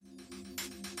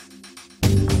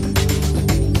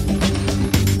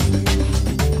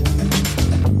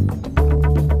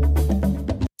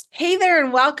there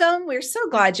and welcome. We're so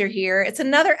glad you're here. It's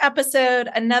another episode,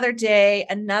 another day,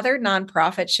 another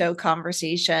nonprofit show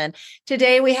conversation.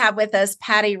 Today we have with us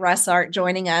Patty Russart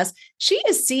joining us. She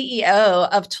is CEO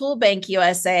of Toolbank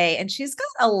USA, and she's got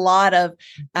a lot of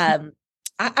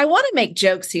I want to make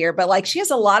jokes here, but like she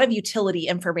has a lot of utility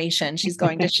information she's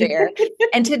going to share.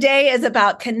 And today is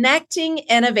about connecting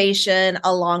innovation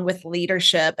along with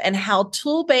leadership and how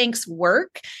tool banks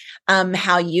work,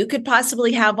 how you could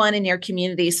possibly have one in your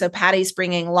community. So Patty's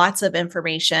bringing lots of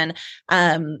information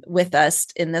with us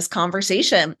in this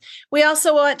conversation. We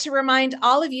also want to remind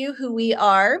all of you who we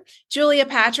are. Julia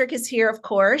Patrick is here, of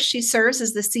course. She serves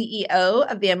as the CEO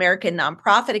of the American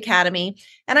Nonprofit Academy.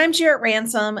 And I'm Jarrett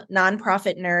Ransom,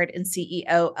 nonprofit nerd and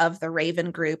CEO of the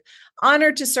Raven Group.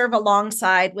 Honored to serve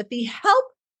alongside with the help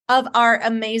of our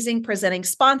amazing presenting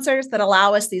sponsors that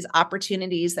allow us these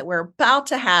opportunities that we're about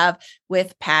to have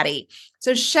with Patty.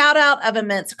 So shout out of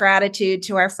immense gratitude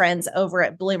to our friends over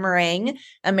at Bloomerang,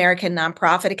 American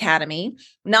Nonprofit Academy,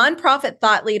 Nonprofit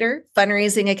Thought Leader,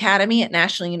 Fundraising Academy at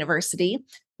National University,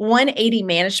 180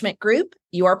 Management Group,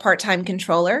 Your Part-Time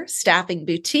Controller, Staffing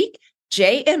Boutique,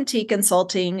 JMT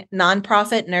Consulting,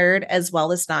 Nonprofit Nerd, as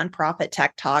well as Nonprofit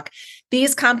Tech Talk.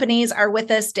 These companies are with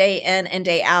us day in and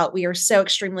day out. We are so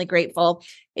extremely grateful.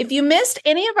 If you missed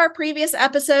any of our previous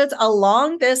episodes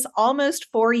along this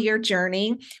almost 4-year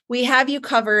journey, we have you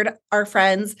covered, our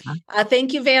friends.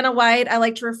 Thank you, Vanna White. I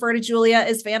like to refer to Julia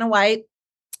as Vanna White.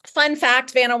 Fun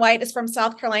fact, Vanna White is from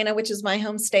South Carolina, which is my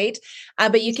home state.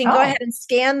 But you can go ahead and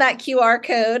scan that QR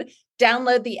code,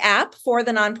 download the app for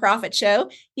the Nonprofit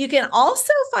Show. You can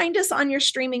also find us on your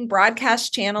streaming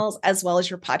broadcast channels as well as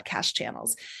your podcast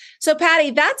channels. So,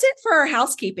 Patty, that's it for our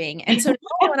housekeeping. And so now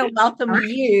I want to welcome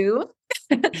you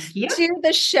to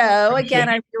the show. Again,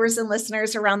 our viewers and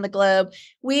listeners around the globe,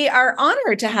 we are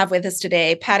honored to have with us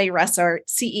today Patty Russart,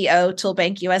 CEO,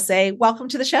 Toolbank USA. Welcome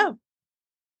to the show.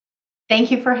 Thank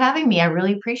you for having me. I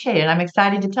really appreciate it. I'm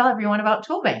excited to tell everyone about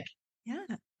Toolbank.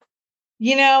 Yeah.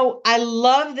 You know, I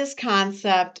love this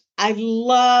concept. I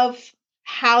love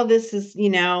how this is,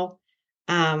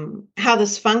 how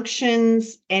this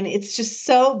functions. And it's just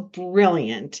so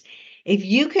brilliant. If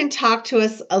you can talk to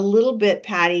us a little bit,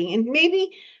 Patty, and maybe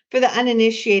for the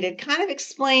uninitiated, kind of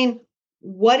explain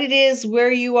what it is,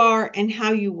 where you are, and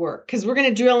how you work. Because we're going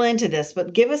to drill into this,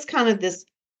 but give us kind of this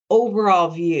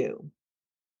overall view.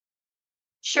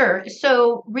 Sure.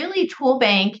 So really,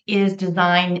 Toolbank is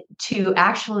designed to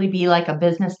actually be like a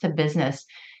business to business.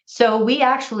 So we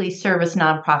actually service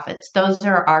nonprofits. Those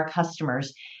are our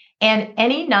customers. And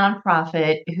any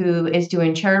nonprofit who is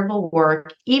doing charitable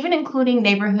work, even including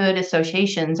neighborhood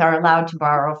associations, are allowed to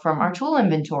borrow from our tool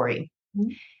inventory.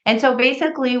 Mm-hmm. And so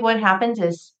basically what happens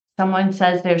is someone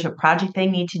says there's a project they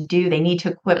need to do. They need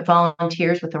to equip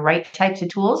volunteers with the right types of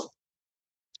tools.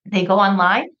 They go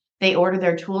online. They order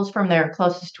their tools from their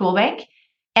closest tool bank,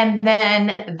 and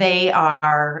then they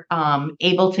are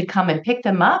able to come and pick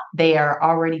them up. They are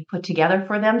already put together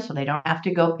for them, so they don't have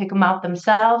to go pick them out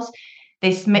themselves.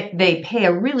 They pay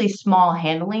a really small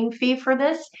handling fee for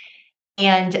this,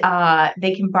 and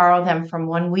they can borrow them from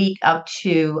 1 week up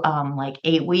to like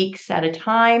 8 weeks at a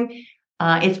time.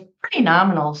 It's pretty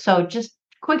nominal. So just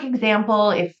quick example,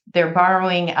 if they're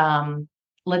borrowing,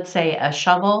 let's say a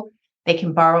shovel, they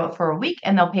can borrow it for a week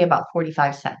and they'll pay about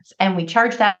 45 cents. And we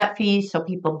charge that fee so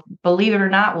people, believe it or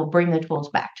not, will bring the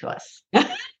tools back to us.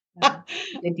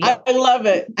 I love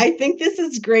it. I think this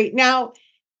is great. Now,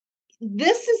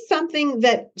 this is something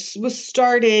that was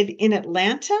started in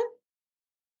Atlanta?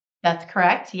 That's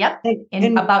correct. Yep.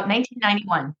 In about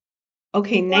 1991.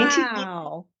 Okay.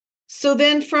 Wow. So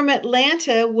then from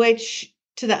Atlanta, which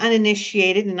to the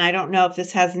uninitiated, and I don't know if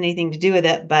this has anything to do with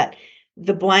it, but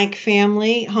the Blank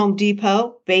family, Home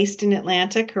Depot, based in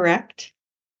Atlanta, correct?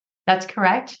 That's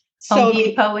correct. Home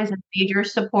Depot is a major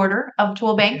supporter of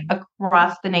Toolbank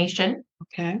across the nation.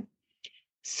 Okay.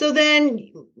 So then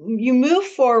you move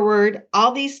forward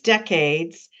all these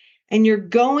decades and you're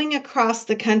going across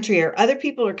the country, or other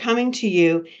people are coming to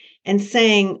you and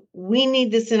saying, we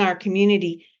need this in our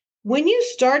community. When you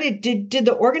started, did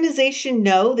the organization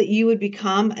know that you would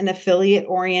become an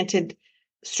affiliate-oriented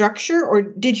structure, or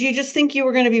did you just think you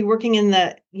were going to be working in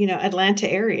the, Atlanta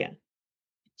area?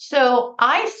 So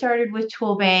I started with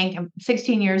Toolbank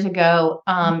 16 years ago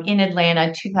in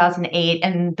Atlanta, 2008.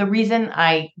 And the reason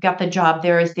I got the job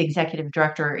there as the executive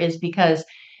director is because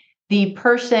the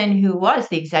person who was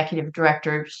the executive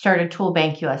director started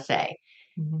Toolbank USA.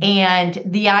 Mm-hmm. And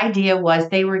the idea was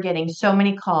they were getting so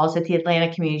many calls at the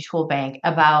Atlanta Community Toolbank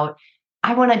about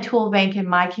I want a tool bank in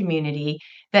my community,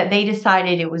 that they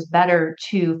decided it was better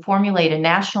to formulate a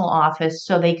national office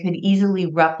so they could easily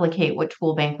replicate what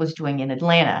Tool Bank was doing in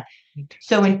Atlanta.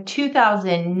 So in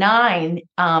 2009,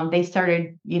 they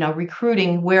started,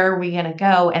 recruiting, where are we going to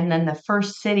go? And then the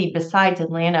first city besides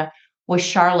Atlanta was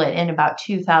Charlotte in about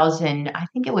 2000, I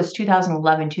think it was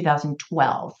 2011,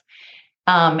 2012.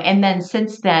 And then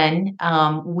since then,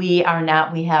 we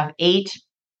have 8.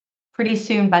 Pretty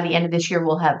soon, by the end of this year,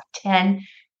 we'll have 10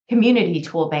 community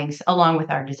tool banks along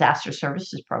with our disaster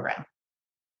services program.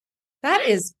 That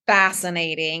is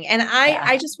fascinating. And Yeah.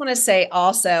 I just want to say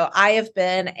also, I have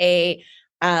been a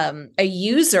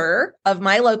user of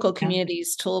my local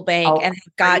community's tool bank and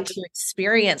have got to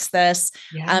experience this.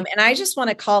 Yeah. And I just want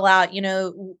to call out,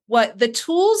 what the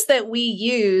tools that we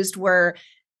used were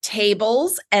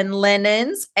tables and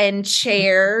linens and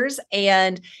chairs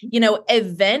and,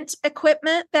 event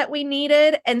equipment that we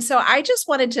needed. And so I just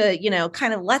wanted to,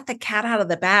 kind of let the cat out of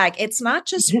the bag. It's not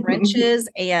just wrenches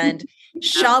and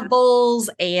shovels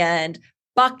and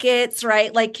buckets,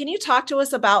 right? Like, can you talk to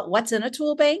us about what's in a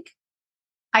tool bank?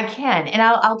 I can, and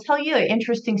I'll tell you an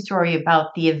interesting story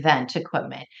about the event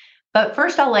equipment. But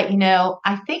first, I'll let you know,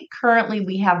 I think currently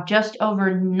we have just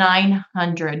over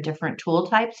 900 different tool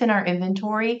types in our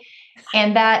inventory.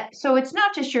 And so it's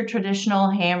not just your traditional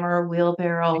hammer,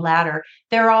 wheelbarrow, ladder.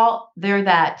 They're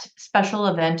that special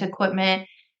event equipment.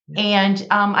 And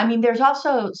there's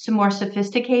also some more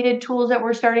sophisticated tools that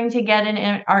we're starting to get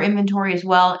in our inventory as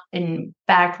well. In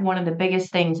fact, one of the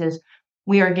biggest things is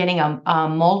we are getting a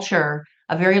mulcher,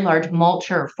 a very large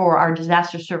mulcher for our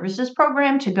disaster services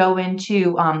program to go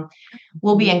into.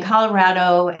 We'll be in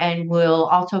Colorado and we'll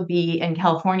also be in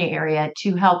California area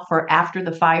to help for after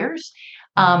the fires.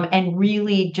 And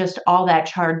really just all that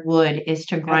charred wood is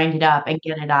to grind it up and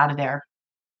get it out of there.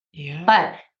 Yeah.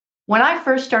 But when I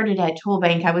first started at Tool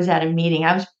Bank, I was at a meeting.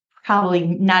 I was probably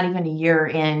not even a year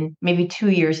in, maybe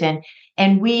 2 years in,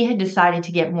 and we had decided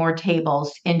to get more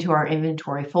tables into our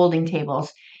inventory, folding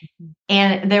tables.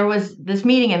 And there was this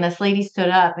meeting and this lady stood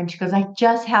up and she goes, I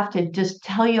just have to just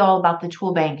tell you all about the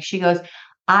Tool Bank. She goes,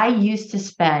 I used to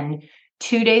spend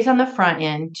 2 days on the front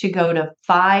end to go to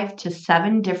 5 to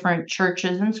 7 different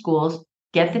churches and schools,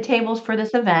 get the tables for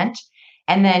this event,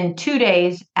 and then 2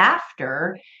 days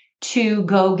after to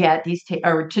go get these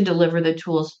or to deliver the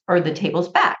tools or the tables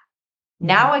back.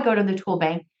 Now I go to the Tool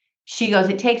Bank. She goes,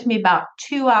 it takes me about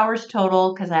 2 hours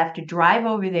total because I have to drive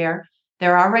over there.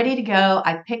 They're all ready to go.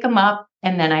 I pick them up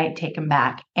and then I take them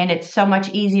back. And it's so much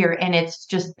easier and it's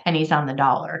just pennies on the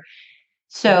dollar.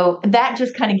 So that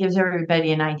just kind of gives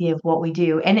everybody an idea of what we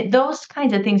do. And those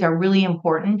kinds of things are really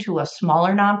important to a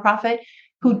smaller nonprofit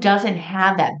who doesn't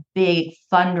have that big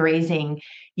fundraising,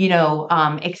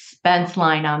 expense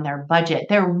line on their budget.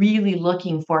 They're really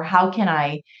looking for, how can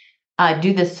I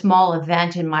do this small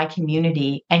event in my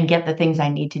community and get the things I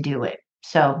need to do it.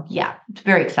 So yeah, it's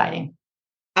very exciting.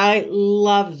 I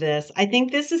love this. I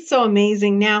think this is so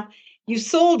amazing. Now, you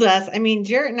sold us. I mean,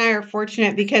 Jarrett and I are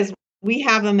fortunate because we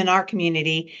have them in our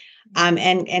community,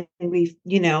 and we've,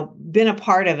 been a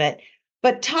part of it.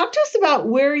 But talk to us about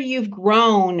where you've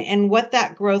grown and what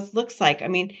that growth looks like. I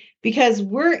mean, because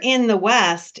we're in the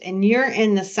West and you're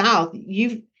in the South,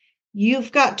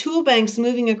 you've got tool banks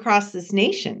moving across this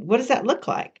nation. What does that look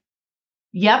like?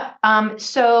 Yep.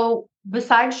 So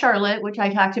besides Charlotte, which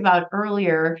I talked about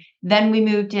earlier, then we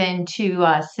moved into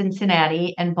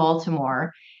Cincinnati and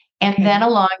Baltimore. And then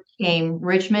along came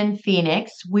Richmond,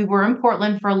 Phoenix. We were in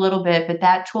Portland for a little bit, but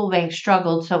that tool bank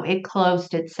struggled, so it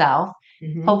closed itself.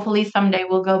 Hopefully someday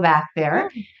we'll go back there.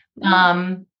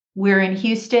 We're in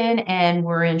Houston and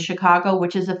we're in Chicago,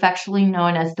 which is affectionately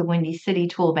known as the Windy City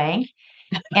Tool Bank.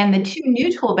 And the 2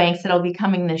 new tool banks that'll be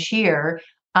coming this year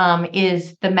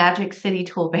is the Magic City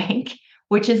Tool Bank,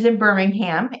 which is in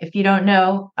Birmingham. If you don't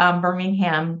know,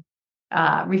 Birmingham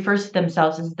refers to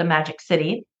themselves as the Magic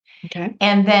City. Okay.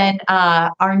 And then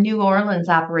our New Orleans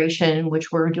operation,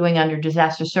 which we're doing under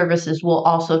disaster services, will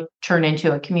also turn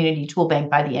into a community tool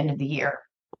bank by the end of the year.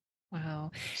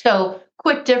 Wow. So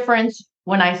quick difference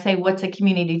when I say what's a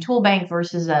community tool bank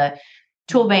versus a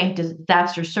tool bank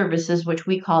disaster services, which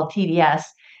we call TDS.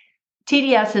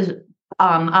 TDS is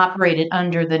operated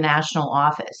under the national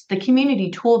office. The community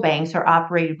tool banks are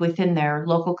operated within their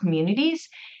local communities,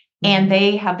 and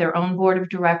they have their own board of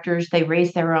directors. They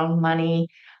raise their own money.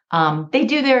 They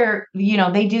do their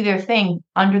thing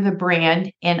under the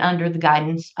brand and under the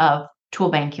guidance of Tool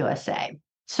Bank USA.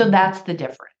 So that's the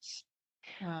difference.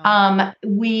 Wow.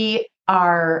 We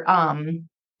are,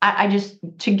 I just,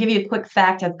 to give you a quick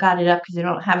fact, I've got it up because I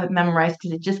don't have it memorized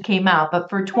because it just came out, but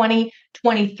for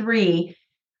 2023,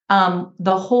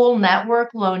 the whole network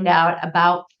loaned out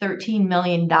about $13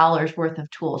 million worth of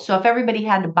tools. So if everybody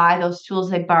had to buy those tools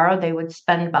they borrowed, they would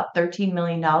spend about $13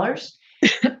 million.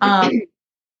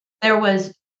 There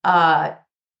was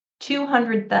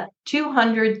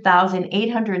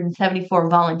 200,874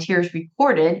 volunteers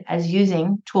reported as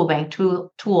using ToolBank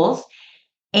tools.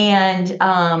 And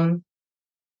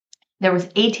there was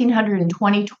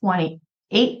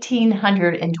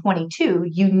 1,822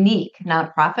 unique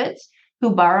nonprofits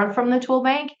who borrowed from the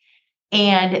ToolBank,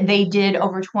 and they did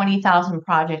over 20,000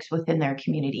 projects within their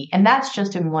community. And that's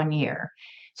just in 1 year.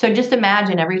 So just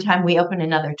imagine every time we open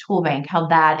another ToolBank, how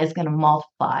that is going to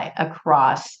multiply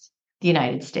across the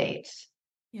United States.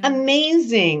 Yeah.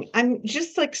 Amazing. I'm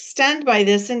just like stunned by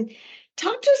this. And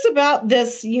talk to us about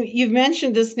this. You've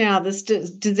mentioned this now, this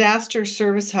disaster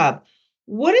service hub.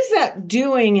 What is that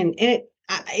doing? And it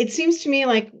seems to me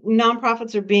like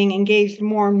nonprofits are being engaged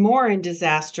more and more in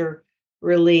disaster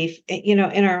relief, in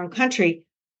our own country.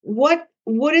 What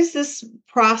is this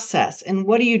process and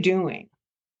what are you doing?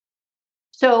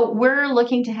 So we're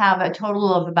looking to have a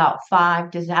total of about 5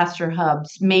 disaster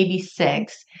hubs, maybe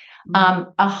 6. A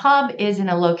hub is in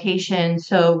a location.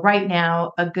 So right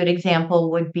now, a good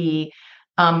example would be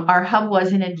our hub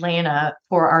was in Atlanta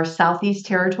for our Southeast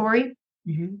territory.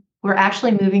 Mm-hmm. We're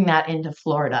actually moving that into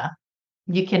Florida.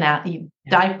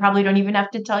 I probably don't even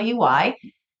have to tell you why.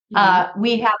 Mm-hmm.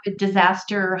 We have a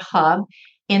disaster hub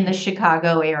in the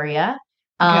Chicago area.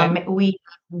 Okay. We have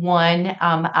one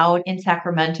out in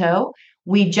Sacramento.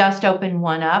 We just opened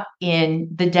one up in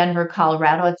the Denver,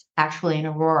 Colorado. It's actually in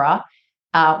Aurora.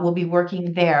 We'll be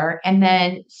working there. And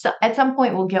then at some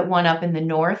point, we'll get one up in the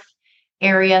north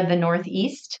area, the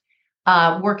Northeast,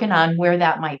 working on where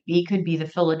that might be. Could be the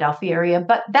Philadelphia area,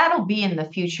 but that'll be in the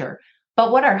future.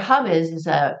 But what our hub is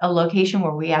a location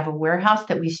where we have a warehouse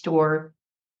that we store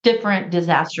different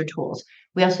disaster tools.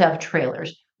 We also have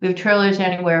trailers. We have trailers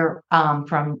anywhere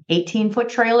from 18-foot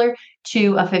trailer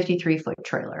to a 53-foot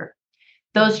trailer.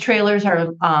 Those trailers are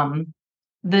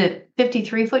the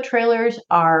 53-foot trailers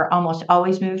are almost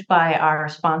always moved by our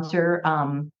sponsor,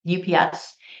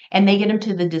 UPS, and they get them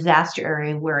to the disaster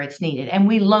area where it's needed. And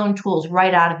we loan tools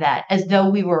right out of that as though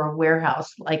we were a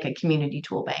warehouse, like a community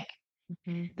tool bank.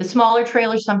 Mm-hmm. The smaller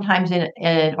trailers, sometimes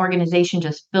an organization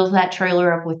just fills that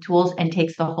trailer up with tools and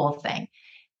takes the whole thing.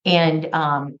 And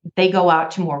they go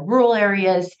out to more rural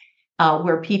areas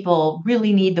where people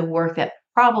really need the work that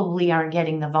probably aren't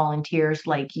getting the volunteers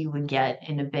like you would get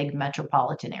in a big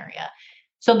metropolitan area.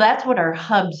 So that's what our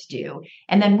hubs do.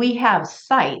 And then we have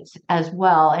sites as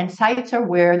well. And sites are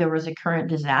where there was a current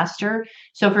disaster.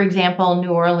 So for example,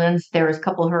 New Orleans, there was a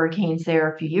couple of hurricanes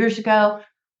there a few years ago.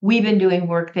 We've been doing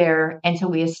work there. And so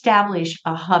we established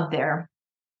a hub there,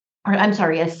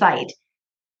 a site.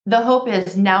 The hope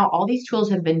is now all these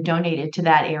tools have been donated to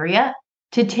that area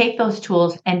to take those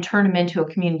tools and turn them into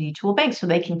a community tool bank so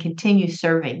they can continue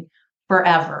serving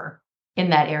forever in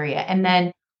that area. And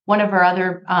then one of our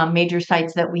other major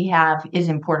sites that we have is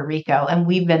in Puerto Rico, and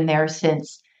we've been there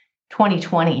since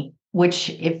 2020, which,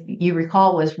 if you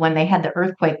recall, was when they had the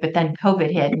earthquake, but then COVID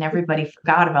hit and everybody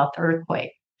forgot about the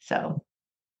earthquake. So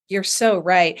you're so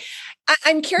right.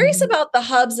 I'm curious mm-hmm. about the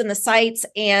hubs and the sites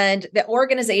and the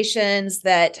organizations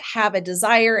that have a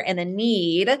desire and a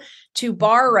need to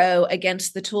borrow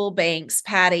against the tool banks.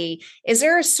 Patty, is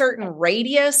there a certain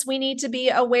radius we need to be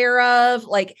aware of?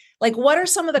 Like what are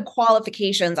some of the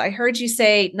qualifications? I heard you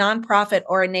say nonprofit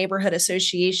or a neighborhood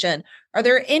association. Are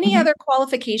there any mm-hmm. other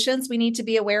qualifications we need to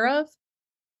be aware of?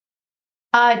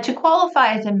 To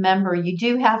qualify as a member, you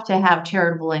do have to have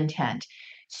charitable intent.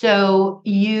 So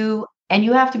you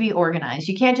have to be organized.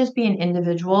 You can't just be an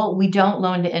individual. We don't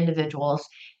loan to individuals.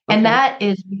 Okay. And that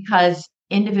is because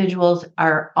individuals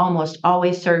are almost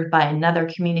always served by another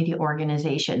community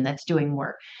organization that's doing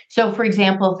work. So for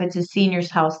example, if it's a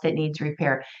senior's house that needs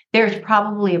repair, there's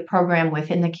probably a program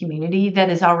within the community that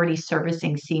is already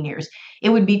servicing seniors. It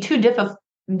would be too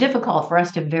difficult for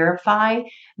us to verify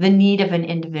the need of an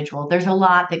individual. There's a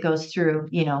lot that goes through,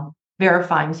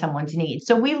 verifying someone's needs.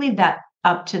 So we leave that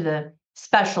up to the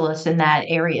specialists in that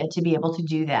area to be able to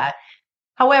do that.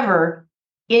 However,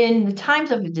 in the times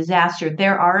of a disaster,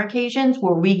 there are occasions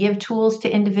where we give tools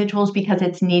to individuals because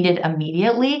it's needed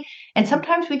immediately. And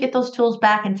sometimes we get those tools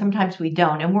back and sometimes we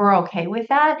don't. And we're okay with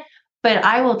that. But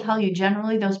I will tell you,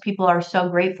 generally, those people are so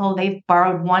grateful. They've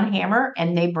borrowed one hammer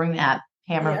and they bring that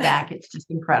hammer back. It's just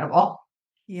incredible.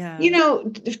 Yeah.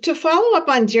 To follow up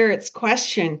on Jarrett's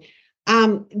question,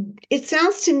 it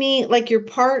sounds to me like you're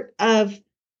part of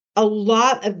a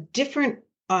lot of different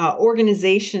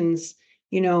organizations,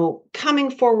 coming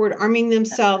forward, arming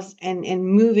themselves and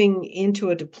moving into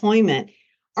a deployment.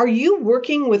 are you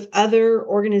working with other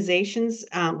organizations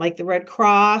like the Red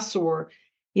Cross or,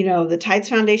 the Tides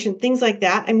Foundation, things like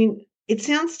that? I mean, it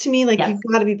sounds to me like Yes.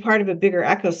 you've got to be part of a bigger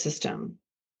ecosystem.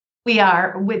 We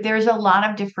are. There's a lot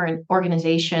of different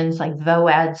organizations like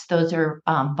VOADS. Those are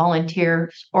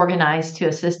volunteers organized to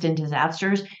assist in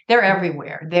disasters. They're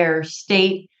everywhere. There's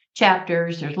state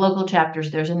chapters, there's local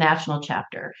chapters, there's a national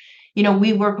chapter.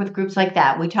 We work with groups like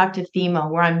that. We talk to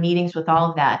FEMA. We're on meetings with all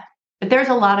of that. But there's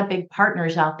a lot of big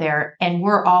partners out there, and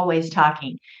we're always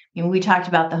talking. We talked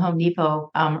about the Home Depot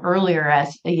earlier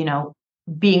as,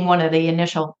 being one of the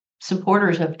initial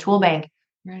supporters of ToolBank.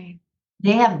 Right.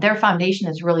 Their foundation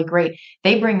is really great.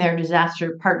 They bring their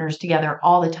disaster partners together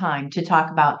all the time to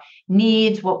talk about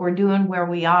needs, what we're doing, where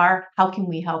we are, how can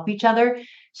we help each other.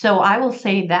 So I will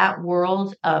say that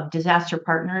world of disaster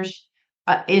partners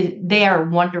they are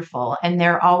wonderful, and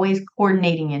they're always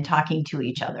coordinating and talking to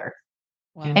each other,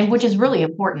 Wow. and which is really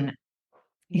important.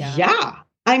 Yeah.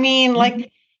 I mean,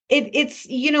 like it's,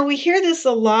 we hear this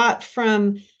a lot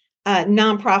from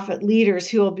nonprofit leaders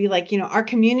who will be like, our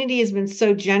community has been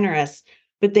so generous,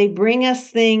 but they bring us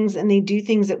things and they do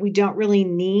things that we don't really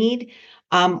need,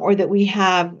 or that we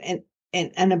have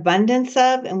an abundance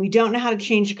of, and we don't know how to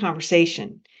change the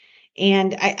conversation.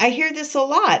 And I hear this a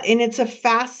lot, and it's a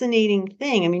fascinating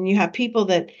thing. I mean, you have people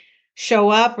that show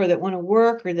up or that want to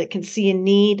work or that can see a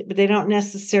need, but they don't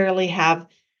necessarily have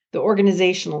the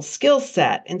organizational skill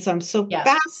set. And so I'm so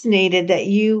fascinated that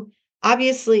you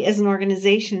obviously as an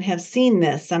organization have seen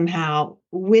this somehow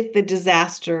with the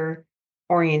disaster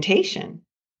orientation.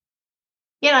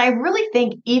 Yeah, I really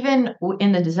think even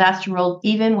in the disaster world,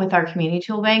 even with our community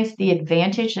tool banks, the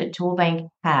advantage that Tool Bank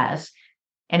has,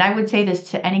 and I would say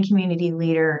this to any community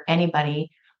leader,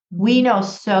 anybody, we know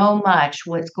so much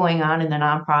what's going on in the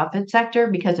nonprofit sector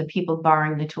because of people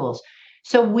borrowing the tools.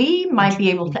 So we might be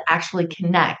able to actually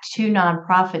connect two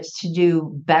nonprofits to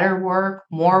do better work,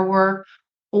 more work,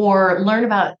 or learn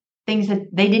about things that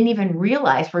they didn't even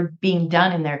realize were being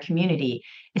done in their community.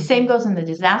 The same goes in the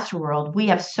disaster world. We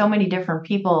have so many different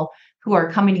people who are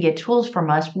coming to get tools from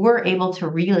us. We're able to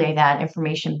relay that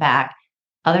information back.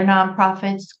 Other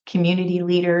nonprofits, community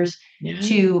leaders,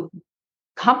 to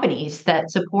companies that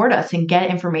support us and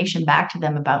get information back to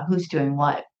them about who's doing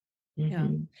what. Yeah.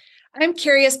 I'm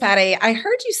curious, Patty, I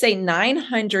heard you say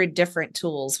 900 different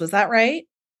tools. Was that right?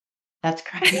 That's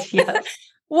correct. Yes.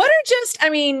 What are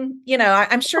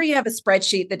I'm sure you have a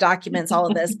spreadsheet that documents all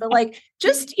of this, but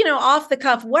just, off the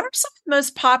cuff, what are some of the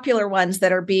most popular ones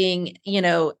that are being,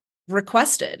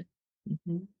 requested?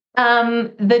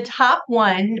 The top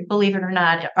one, believe it or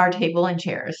not, are table and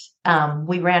chairs.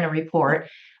 We ran a report.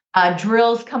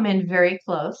 Drills come in very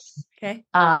close. Okay.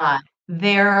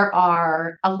 There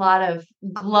are a lot of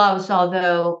gloves,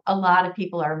 although a lot of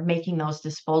people are making those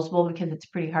disposable because it's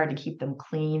pretty hard to keep them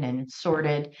clean and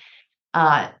sorted.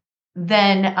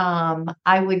 Then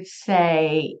I would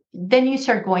say, then you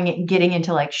start getting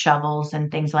into like shovels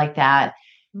and things like that.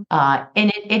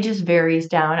 And it just varies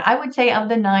down. I would say of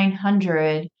the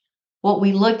 900, what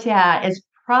we looked at is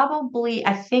probably,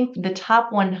 I think the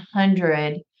top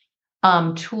 100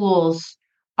 tools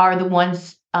are the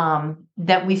ones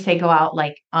that we say go out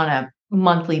like on a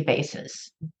monthly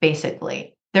basis,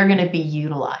 basically. They're going to be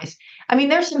utilized. I mean,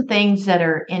 there's some things that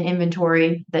are in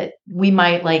inventory that we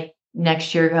might like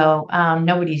next year go,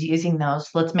 nobody's using those.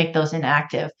 Let's make those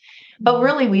inactive. But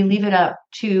really, we leave it up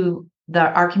to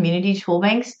our community tool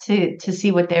banks to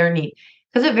see what their need.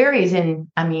 Because it varies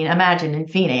imagine in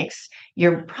Phoenix,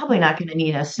 you're probably not going to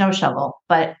need a snow shovel.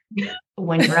 But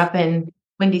when you're up in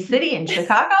Windy City in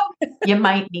Chicago, you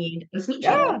might need a snow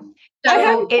shovel.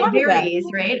 So it varies,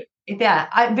 right? Yeah,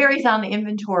 it varies on the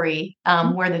inventory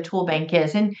where the tool bank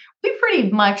is. And we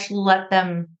pretty much let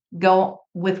them go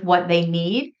with what they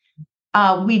need.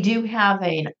 We do have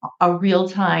a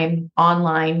real-time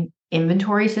online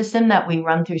inventory system that we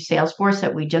run through Salesforce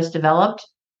that we just developed.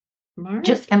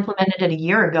 Just implemented it a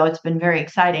year ago. It's been very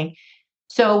exciting.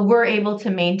 So we're able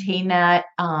to maintain that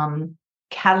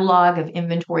catalog of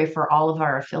inventory for all of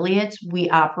our affiliates. We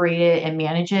operate it and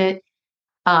manage it.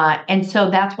 And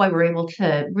so that's why we're able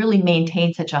to really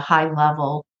maintain such a high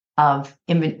level of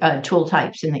tool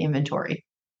types in the inventory.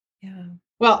 Yeah.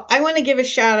 Well, I want to give a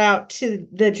shout out to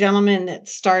the gentleman that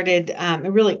started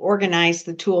and really organized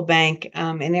the tool bank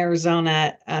in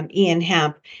Arizona, Ian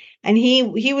Hemp. And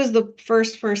he was the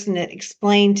first person that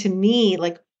explained to me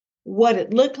like what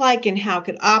it looked like and how it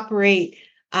could operate,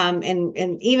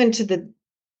 and even to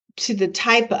the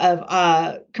type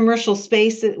of commercial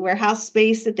space, warehouse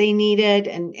space that they needed,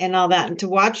 and all that. And to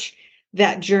watch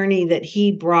that journey that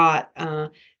he brought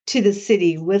to the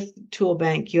city with Tool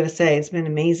Bank USA, it's been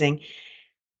amazing.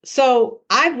 So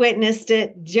I've witnessed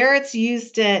it. Jarrett's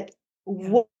used it.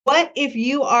 What if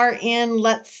you are in,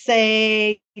 let's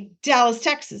say, Dallas,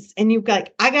 Texas, and you've got,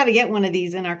 I got to get one of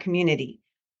these in our community.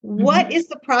 What is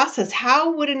the process?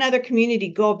 How would another community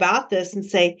go about this and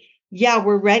say, yeah,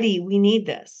 we're ready. We need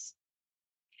this?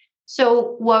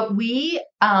 So what we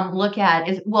look at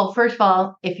is, well, first of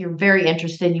all, if you're very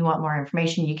interested and you want more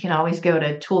information, you can always go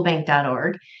to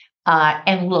toolbank.org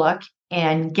and look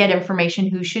and get information.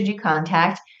 Who should you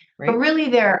contact? Right. But really,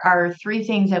 there are three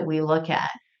things that we look at.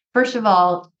 First of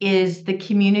all, is the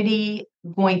community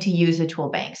going to use a tool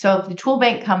bank? So if the tool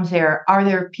bank comes there, are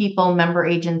there people, member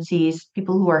agencies,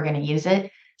 people who are going to use it?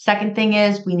 Second thing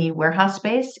is we need warehouse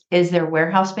space. Is there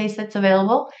warehouse space that's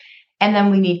available? And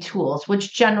then we need tools,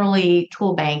 which generally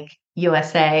Tool Bank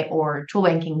USA or Tool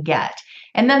Bank can get.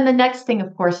 And then the next thing,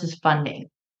 of course, is funding.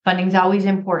 Funding is always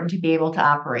important to be able to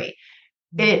operate.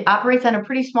 It operates on a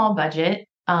pretty small budget.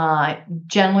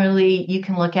 Generally, you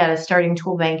can look at a starting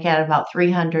tool bank at about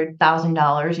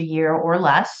 $300,000 a year or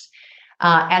less.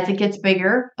 As it gets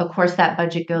bigger, of course, that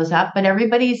budget goes up. But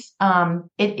everybody's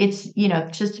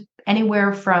it's just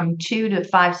anywhere from 2 to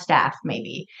 5 staff,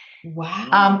 maybe.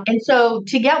 Wow. And so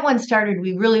to get one started,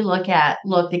 we really look,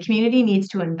 the community needs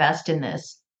to invest in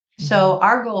this. So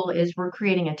our goal is we're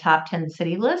creating a top 10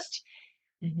 city list.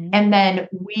 And then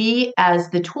we,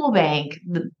 as the tool bank,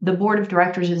 the board of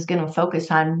directors is going to focus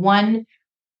on one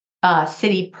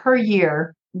city per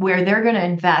year where they're going to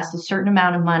invest a certain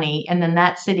amount of money. And then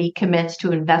that city commits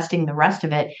to investing the rest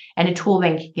of it. And a tool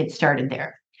bank gets started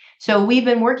there. So we've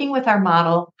been working with our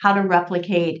model, how to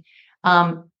replicate,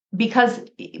 because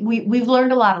we've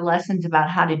learned a lot of lessons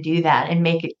about how to do that and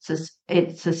make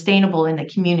it sustainable in the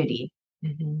community.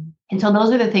 And so those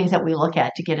are the things that we look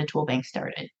at to get a tool bank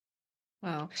started.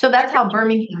 Wow. So that's how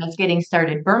Birmingham is getting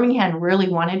started. Birmingham really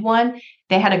wanted one.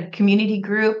 They had a community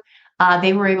group.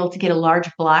 They were able to get a large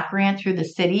block grant through the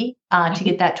city to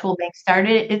get that tool bank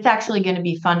started. It's actually going to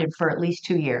be funded for at least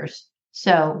 2 years.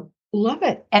 So love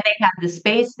it. And they had the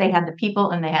space, they had the people,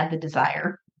 and they had the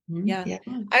desire. Yeah.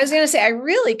 I was going to say, I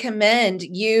really commend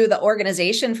you, the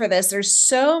organization, for this. There's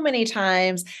so many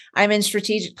times I'm in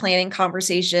strategic planning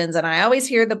conversations, and I always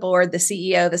hear the board, the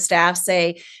CEO, the staff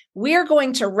say, we're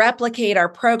going to replicate our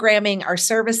programming, our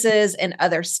services in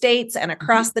other states and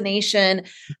across the nation.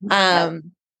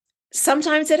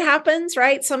 Sometimes it happens,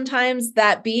 right? Sometimes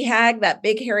that BHAG, that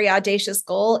big, hairy, audacious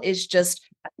goal, is just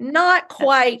not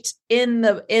quite in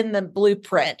the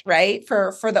blueprint, right?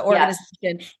 For the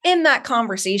organization in that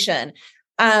conversation.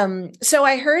 So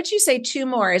I heard you say 2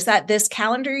 more. Is that this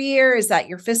calendar year? Is that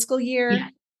your fiscal year? Yeah.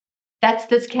 That's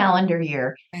this calendar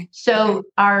year. Okay. So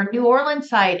our New Orleans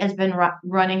site has been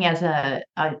running as a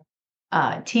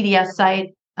TDS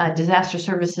site, a disaster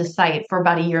services site, for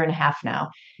about 1.5 years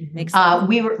now.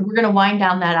 We're going to wind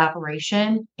down that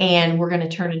operation, and we're going to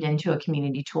turn it into a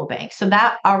community tool bank. So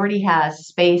that already has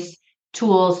space,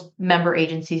 tools, member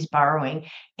agencies borrowing,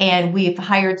 and we've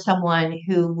hired someone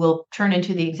who will turn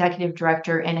into the executive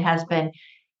director and has been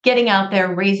getting out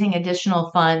there, raising additional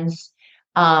funds,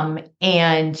 and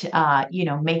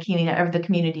making the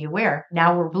community aware.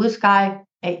 Now we're blue sky.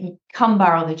 Come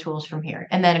borrow the tools from here.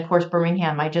 And then, of course,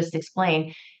 Birmingham, I just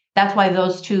explained, that's why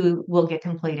those 2 will get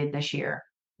completed this year.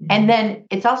 And then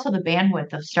it's also the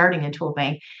bandwidth of starting a tool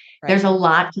bank. Right. There's a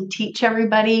lot to teach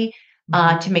everybody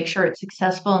to make sure it's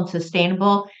successful and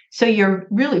sustainable. So you're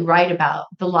really right about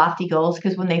the lofty goals,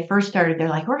 because when they first started, they're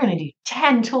like, we're going to do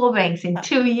 10 tool banks in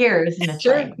 2 years. And it's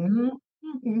like,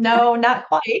 no, not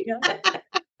quite.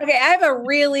 Okay, I have a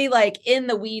really in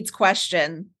the weeds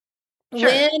question.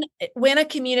 Sure. When a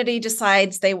community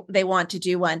decides they want to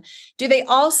do one, do they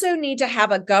also need to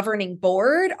have a governing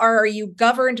board, or are you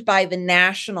governed by the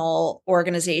national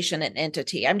organization and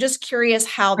entity? I'm just curious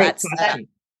how that's set up.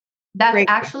 That's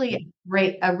actually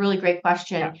a really great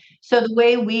question. Yeah. So the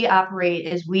way we operate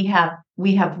is we have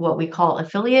what we call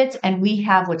affiliates, and we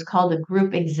have what's called a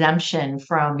group exemption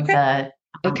from the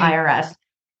IRS.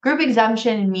 Group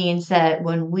exemption means that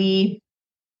when we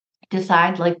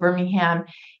decide, like Birmingham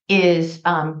is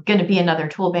going to be another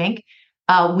tool bank,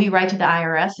 we write to the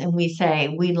IRS and we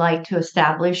say we'd like to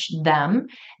establish them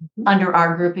under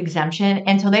our group exemption.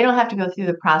 And so they don't have to go through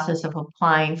the process of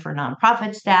applying for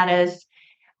nonprofit status.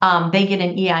 They get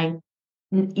an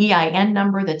EIN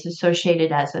number that's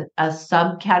associated as a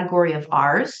subcategory of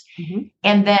ours.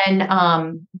 And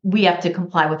then we have to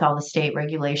comply with all the state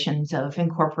regulations of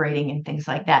incorporating and things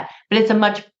like that. But it's a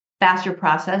much faster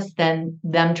process than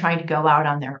them trying to go out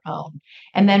on their own.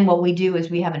 And then what we do is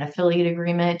we have an affiliate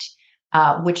agreement,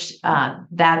 which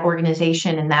that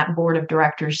organization and that board of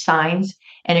directors signs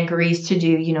and agrees to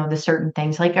do, the certain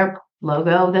things like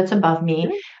logo that's above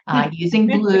me, using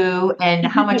Blue, and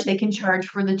how much they can charge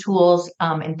for the tools,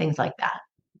 and things like that.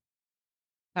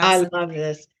 I love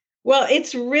this. Well,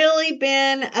 it's really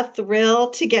been a thrill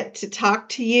to get to talk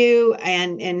to you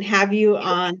and have you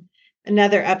on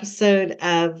another episode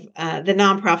of the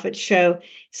Nonprofit Show.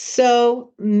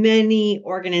 So many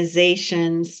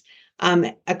organizations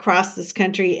across this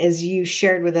country, as you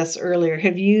shared with us earlier,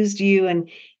 have used you and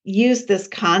used this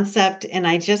concept. And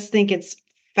I just think it's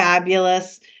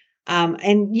fabulous.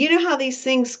 And you know how these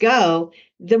things go.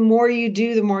 The more you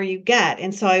do, the more you get.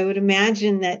 And so I would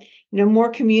imagine that more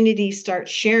communities start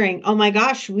sharing, oh my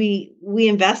gosh, we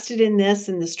invested in this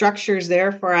and the structure is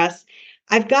there for us.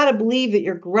 I've got to believe that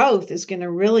your growth is going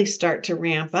to really start to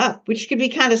ramp up, which could be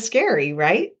kind of scary,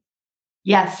 right?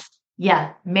 Yes.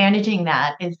 Yeah. Managing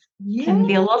that can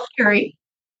be a little scary,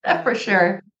 for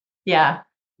sure. Yeah.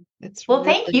 Well,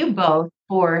 thank you both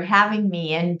for having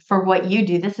me and for what you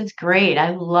do. This is great.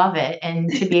 I love it.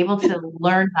 And to be able to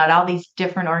learn about all these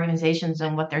different organizations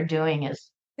and what they're doing is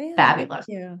fabulous.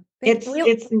 Yeah.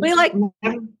 We like, go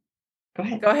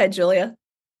ahead. Go ahead, Julia.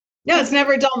 No, it's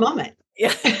never a dull moment.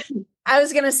 Yeah. I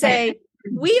was going to say,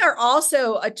 we are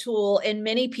also a tool in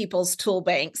many people's tool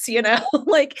banks,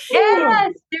 like,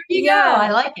 yes, there you go. I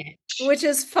like it. Which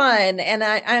is fun. And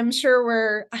I'm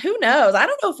sure who knows? I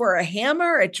don't know if we're a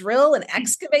hammer, a drill, an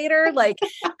excavator, like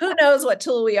who knows what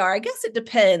tool we are. I guess it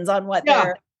depends on what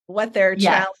their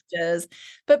challenge is.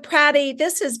 But Patty,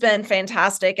 this has been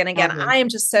fantastic. And again, I am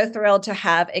just so thrilled to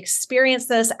have experienced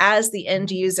this as the end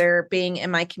user being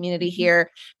in my community here.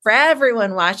 For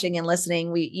everyone watching and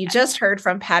listening, you just heard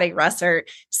from Patty Russert,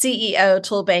 CEO,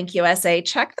 Tool Bank USA.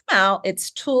 Check them out.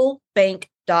 It's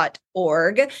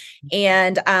toolbank.org.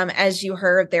 And as you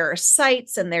heard, there are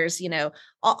sites and there's,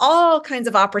 all kinds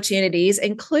of opportunities,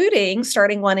 including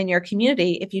starting one in your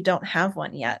community if you don't have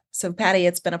one yet. So Patty,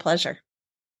 it's been a pleasure.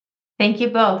 Thank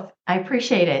you both. I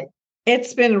appreciate it.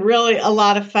 It's been really a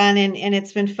lot of fun, and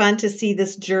it's been fun to see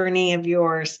this journey of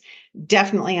yours,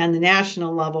 definitely on the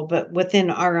national level, but within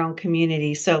our own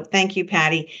community. So thank you,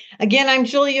 Patty. Again, I'm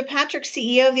Julia Patrick,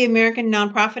 CEO of the American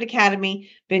Nonprofit Academy.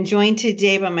 Been joined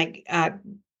today by my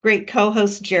great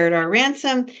co-host, Jared R.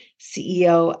 Ransom,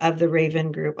 CEO of the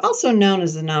Raven Group, also known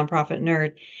as the Nonprofit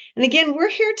Nerd. And again, we're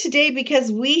here today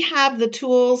because we have the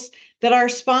tools that our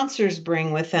sponsors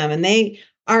bring with them, and they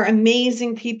are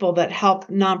amazing people that help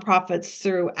nonprofits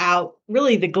throughout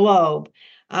really the globe.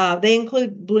 They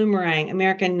include Bloomerang,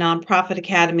 American Nonprofit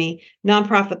Academy,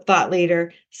 Nonprofit Thought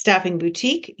Leader, Staffing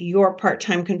Boutique, Your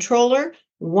Part-Time Controller,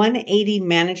 180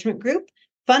 Management Group,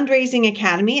 Fundraising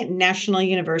Academy at National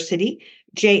University,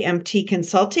 JMT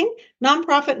Consulting,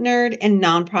 Nonprofit Nerd, and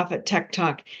Nonprofit Tech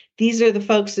Talk. These are the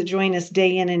folks that join us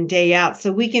day in and day out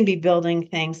so we can be building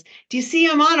things. Do you see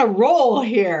I'm on a roll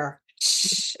here?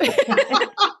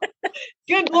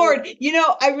 Good Lord.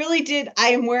 I really did. I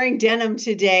am wearing denim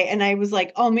today. And I was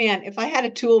like, oh man, if I had a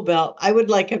tool belt, I would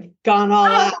have gone all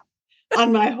out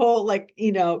on my whole,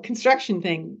 construction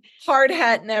thing. Hard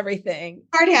hat and everything.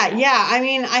 Hard hat. Yeah. I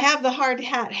mean, I have the hard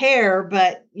hat hair,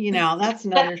 but that's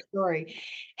another story.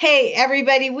 Hey,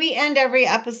 everybody, we end every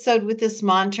episode with this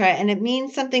mantra, and it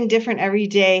means something different every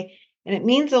day. And it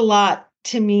means a lot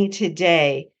to me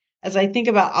today as I think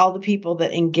about all the people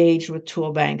that engage with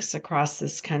tool banks across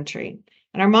this country.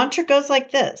 And our mantra goes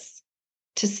like this: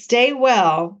 to stay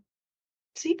well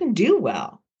so you can do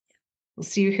well. We'll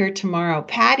see you here tomorrow.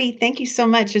 Patty, thank you so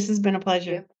much. This has been a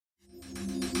pleasure.